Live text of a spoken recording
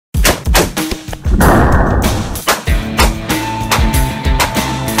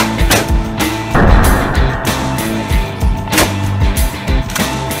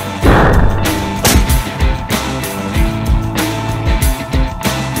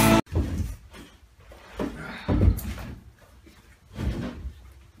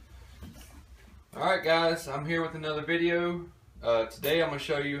Alright guys, I'm here with another video. Today I'm going to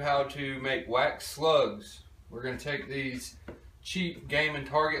show you how to make wax slugs. We're going to take these cheap game and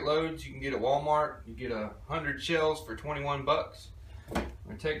target loads you can get at Walmart. You get 100 shells for 21 bucks. I'm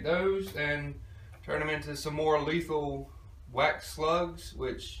going to take those and turn them into some more lethal wax slugs,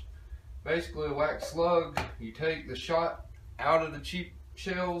 which basically a wax slug, you take the shot out of the cheap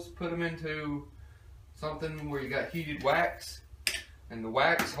shells, put them into something where you got heated wax, and the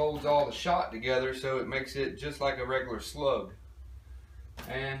wax holds all the shot together, so it makes it just like a regular slug.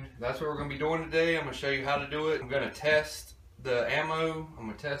 And that's what we're going to be doing today. I'm going to show you how to do it. I'm going to test the ammo. I'm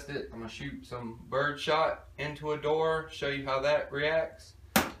going to test it. I'm going to shoot some bird shot into a door, show you how that reacts.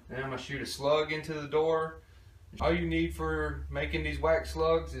 Then I'm going to shoot a slug into the door. All you need for making these wax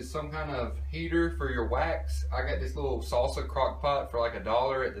slugs is some kind of heater for your wax. I got this little salsa crock pot for like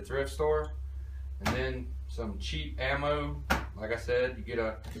 $1 at the thrift store. And then some cheap ammo. Like I said, you get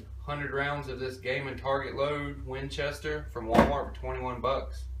 100 rounds of this game and target load Winchester from Walmart for 21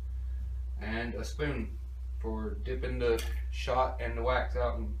 bucks. And a spoon for dipping the shot and the wax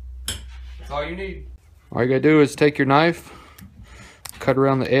out. And that's all you need. All you gotta do is take your knife, cut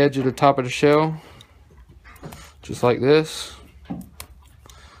around the edge of the top of the shell, just like this.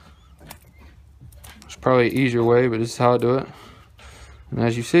 It's probably an easier way, but this is how I do it. And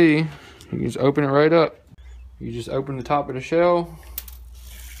as you see, you can just open it right up. You just open the top of the shell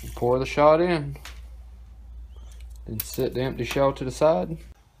and pour the shot in. Then set the empty shell to the side.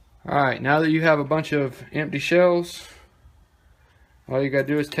 Alright, now that you have a bunch of empty shells, all you gotta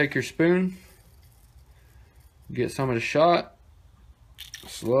do is take your spoon, get some of the shot,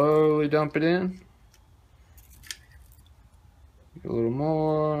 slowly dump it in. Get a little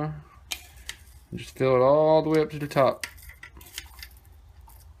more. And just fill it all the way up to the top.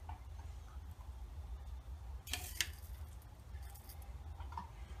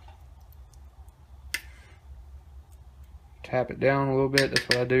 Tap it down a little bit. That's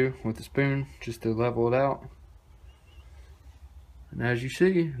what I do with the spoon, just to level it out. And as you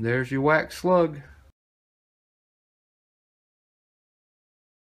see, there's your wax slug.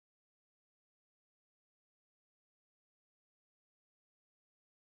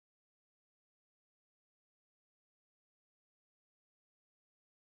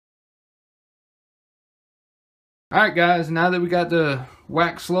 Alright guys, now that we got the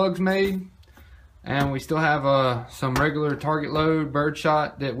wax slugs made, and we still have some regular target load bird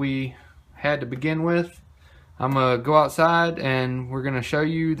shot that we had to begin with, I'm going to go outside and we're going to show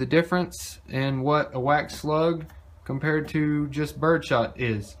you the difference in what a wax slug compared to just bird shot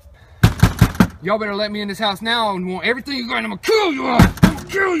is. Y'all better let me in this house now and want everything you got. I'm going to kill you! I'm going to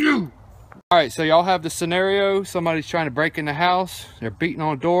kill you! Alright, so y'all have the scenario. Somebody's trying to break in the house. They're beating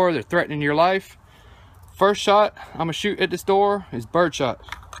on a door. They're threatening your life. First shot I'm going to shoot at this door is bird shot.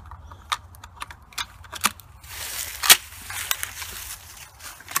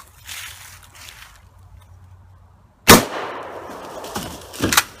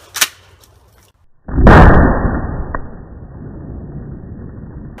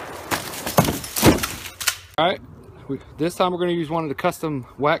 Alright, this time we're going to use one of the custom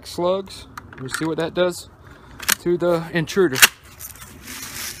wax slugs. Let's see what that does to the intruder.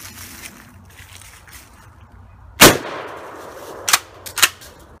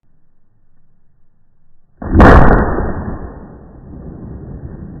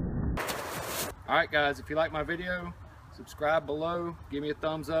 Alright guys, if you like my video, subscribe below, give me a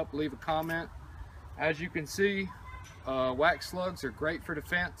thumbs up, leave a comment. As you can see, wax slugs are great for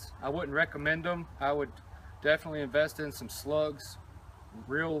defense. I wouldn't recommend them. I would definitely invest in some slugs,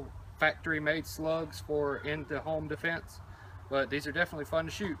 real factory made slugs for in the home defense. But these are definitely fun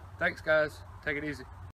to shoot. Thanks guys, take it easy.